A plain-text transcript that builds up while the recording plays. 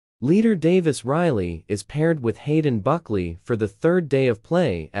Leader Davis Riley is paired with Hayden Buckley for the third day of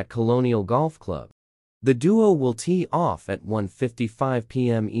play at Colonial Golf Club. The duo will tee off at 1:55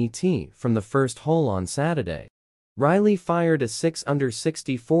 p.m. ET from the first hole on Saturday. Riley fired a 6-under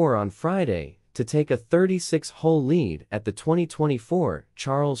 64 on Friday to take a 36-hole lead at the 2024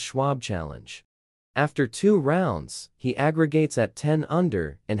 Charles Schwab Challenge. After 2 rounds, he aggregates at 10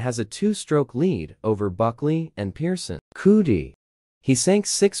 under and has a 2-stroke lead over Buckley and Pearson. Cootie. He sank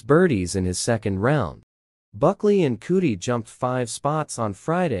 6 birdies in his second round. Buckley and Cootie jumped 5 spots on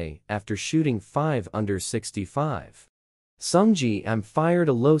Friday after shooting 5 under 65. Sungji Im fired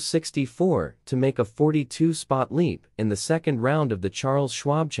a low 64 to make a 42-spot leap in the second round of the Charles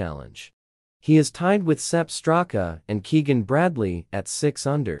Schwab Challenge. He is tied with Sepp Straka and Keegan Bradley at 6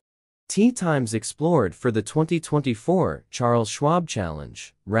 under. Tee times explored for the 2024 Charles Schwab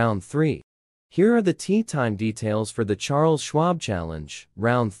Challenge, Round 3. Here are the tee time details for the Charles Schwab Challenge,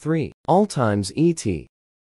 Round 3. All times ET.